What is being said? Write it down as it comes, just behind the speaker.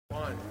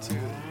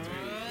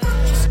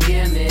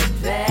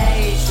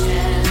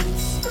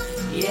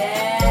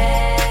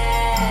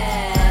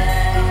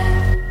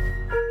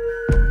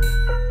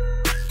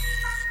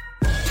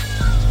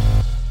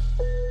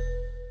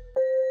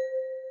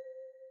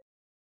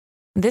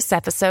This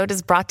episode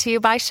is brought to you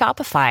by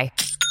Shopify.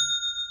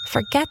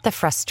 Forget the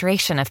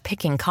frustration of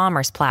picking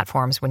commerce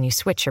platforms when you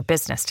switch your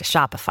business to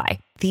Shopify,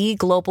 the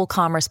global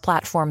commerce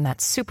platform that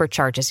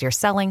supercharges your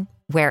selling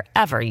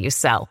wherever you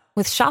sell.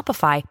 With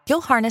Shopify,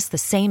 you'll harness the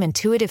same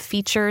intuitive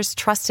features,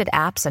 trusted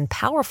apps, and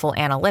powerful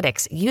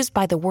analytics used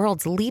by the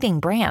world's leading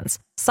brands.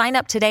 Sign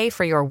up today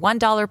for your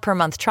 $1 per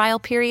month trial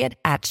period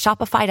at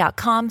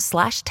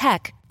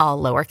shopify.com/tech, all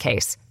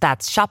lowercase.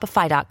 That's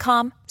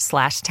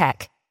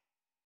shopify.com/tech.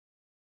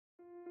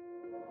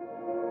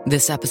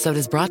 This episode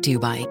is brought to you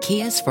by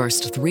Kia's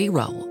first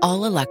 3-row,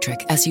 all-electric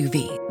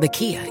SUV, the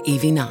Kia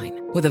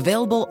EV9, with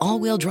available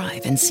all-wheel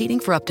drive and seating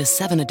for up to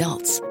 7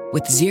 adults,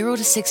 with 0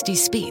 to 60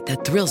 speed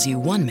that thrills you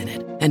 1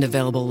 minute and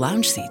available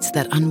lounge seats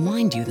that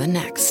unwind you the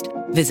next.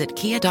 Visit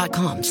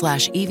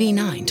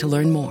kia.com/EV9 to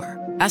learn more.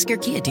 Ask your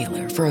Kia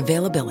dealer for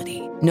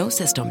availability. No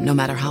system, no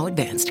matter how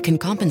advanced, can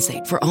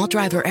compensate for all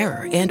driver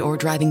error and or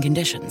driving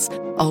conditions.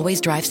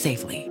 Always drive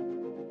safely.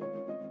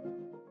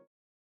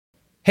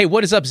 Hey,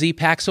 what is up,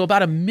 Z-Pack? So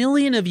about 1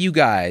 million of you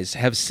guys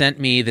have sent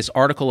me this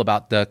article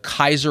about the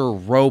Kaiser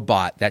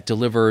robot that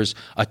delivers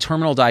a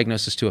terminal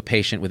diagnosis to a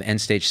patient with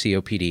end-stage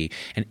COPD.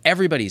 And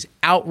everybody's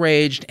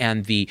outraged,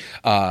 and the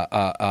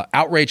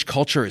outrage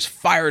culture is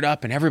fired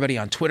up, and everybody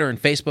on Twitter and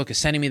Facebook is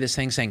sending me this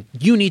thing saying,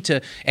 you need to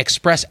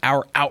express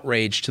our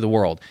outrage to the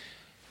world.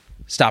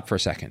 Stop for a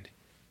second.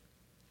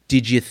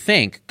 Did you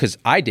think, because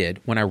I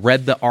did when I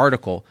read the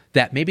article,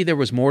 that maybe there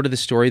was more to the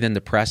story than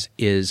the press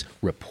is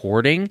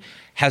reporting?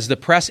 Has the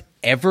press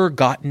ever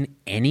gotten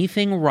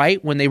anything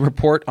right when they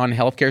report on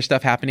healthcare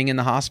stuff happening in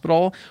the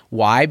hospital?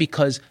 Why?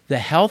 Because the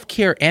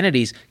healthcare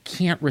entities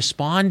can't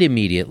respond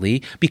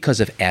immediately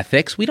because of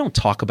ethics. We don't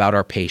talk about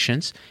our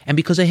patients. And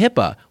because of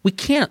HIPAA, we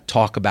can't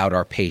talk about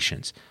our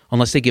patients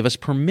unless they give us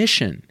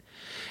permission.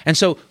 And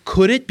so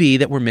could it be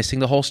that we're missing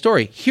the whole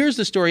story? Here's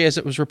the story as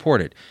it was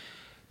reported.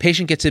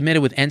 Patient gets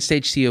admitted with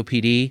end-stage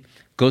COPD,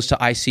 goes to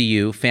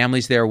ICU,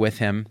 family's there with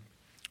him.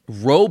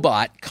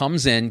 Robot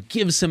comes in,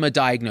 gives him a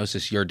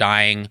diagnosis. You're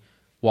dying,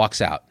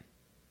 walks out.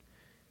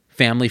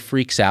 Family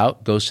freaks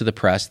out, goes to the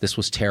press. This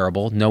was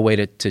terrible. No way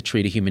to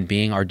treat a human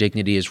being. Our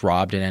dignity is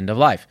robbed at end of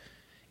life.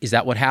 Is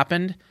that what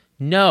happened?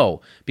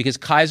 No, because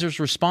Kaiser's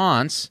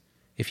response,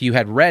 if you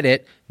had read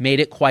it, made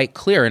it quite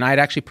clear. And I had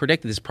actually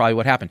predicted this is probably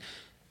what happened.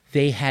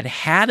 They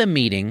had a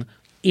meeting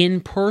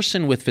in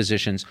person with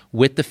physicians,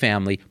 with the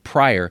family,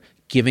 prior,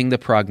 giving the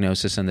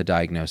prognosis and the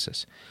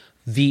diagnosis.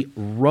 The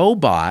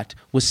robot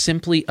was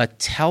simply a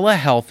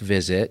telehealth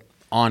visit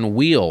on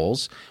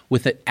wheels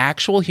with an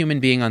actual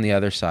human being on the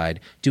other side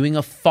doing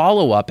a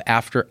follow-up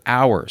after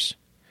hours.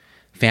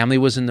 Family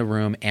was in the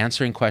room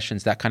answering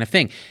questions, that kind of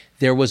thing.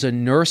 There was a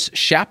nurse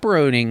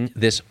chaperoning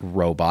this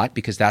robot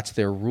because that's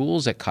their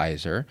rules at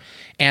Kaiser,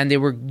 and they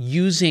were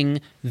using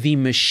the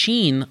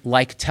machine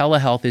like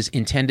telehealth is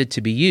intended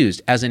to be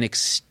used as an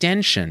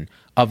extension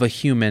of a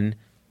human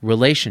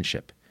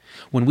relationship.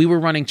 When we were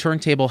running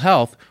Turntable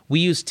Health, we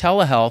used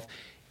telehealth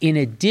in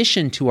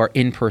addition to our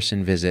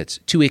in-person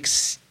visits to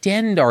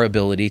extend our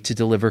ability to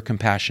deliver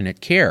compassionate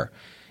care.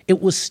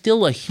 It was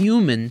still a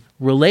human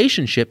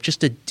relationship,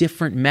 just a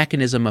different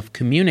mechanism of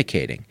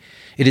communicating.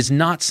 It is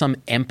not some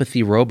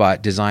empathy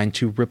robot designed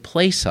to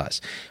replace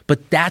us.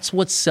 But that's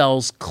what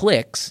sells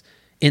clicks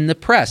in the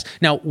press.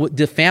 Now,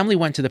 the family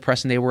went to the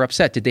press and they were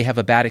upset. Did they have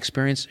a bad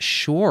experience?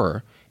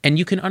 Sure. And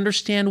you can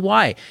understand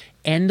why.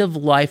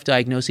 End-of-life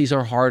diagnoses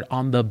are hard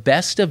on the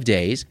best of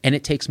days, and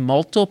it takes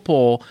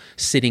multiple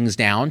sittings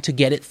down to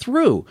get it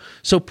through.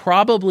 So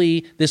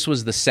probably this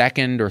was the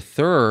second or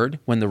third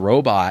when the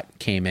robot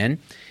came in,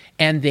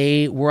 and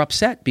they were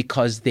upset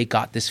because they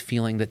got this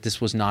feeling that this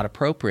was not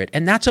appropriate.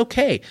 And that's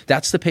okay.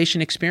 That's the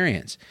patient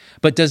experience.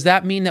 But does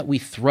that mean that we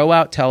throw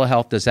out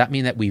telehealth? Does that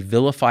mean that we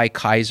vilify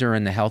Kaiser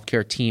and the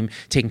healthcare team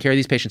taking care of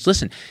these patients?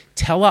 Listen,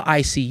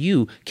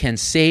 tele-ICU can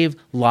save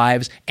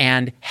lives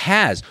and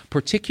has,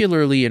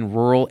 particularly in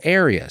rural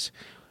areas.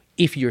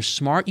 If you're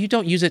smart, you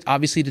don't use it,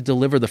 obviously, to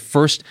deliver the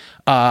first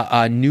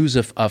news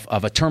of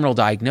a terminal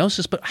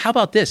diagnosis. But how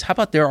about this? How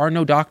about there are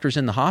no doctors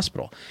in the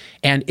hospital?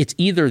 And it's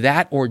either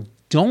that or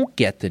don't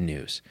get the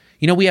news.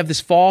 You know, we have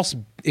this false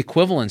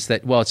equivalence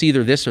that, well, it's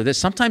either this or this.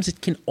 Sometimes it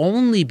can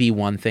only be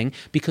one thing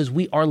because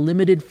we are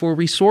limited for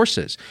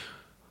resources.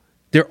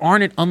 There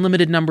aren't an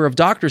unlimited number of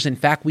doctors. In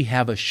fact, we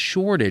have a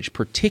shortage,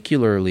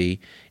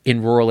 particularly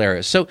in rural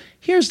areas. So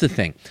here's the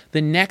thing.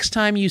 The next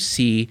time you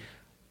see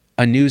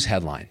a news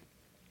headline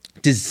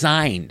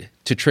designed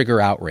to trigger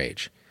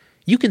outrage,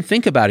 you can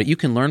think about it, you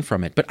can learn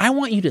from it, but I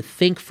want you to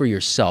think for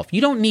yourself.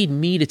 You don't need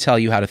me to tell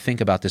you how to think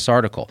about this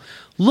article.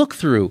 Look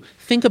through,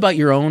 think about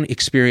your own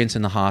experience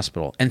in the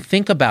hospital, and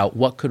think about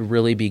what could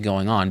really be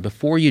going on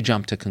before you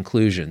jump to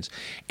conclusions.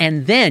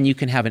 And then you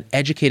can have an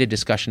educated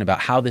discussion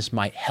about how this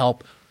might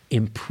help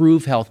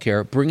improve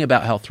healthcare, bring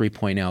about Health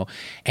 3.0,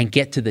 and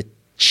get to the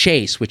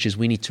chase, which is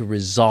we need to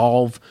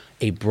resolve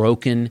a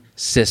broken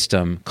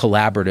system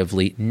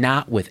collaboratively,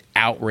 not with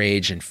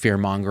outrage and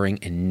fear-mongering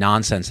and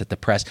nonsense that the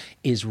press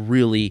is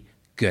really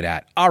good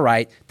at. All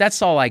right,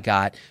 that's all I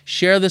got.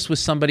 Share this with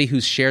somebody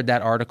who's shared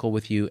that article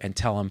with you and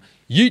tell them,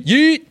 yeet,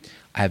 yeet.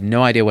 I have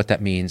no idea what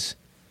that means,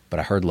 but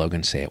I heard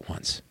Logan say it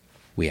once.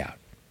 We out.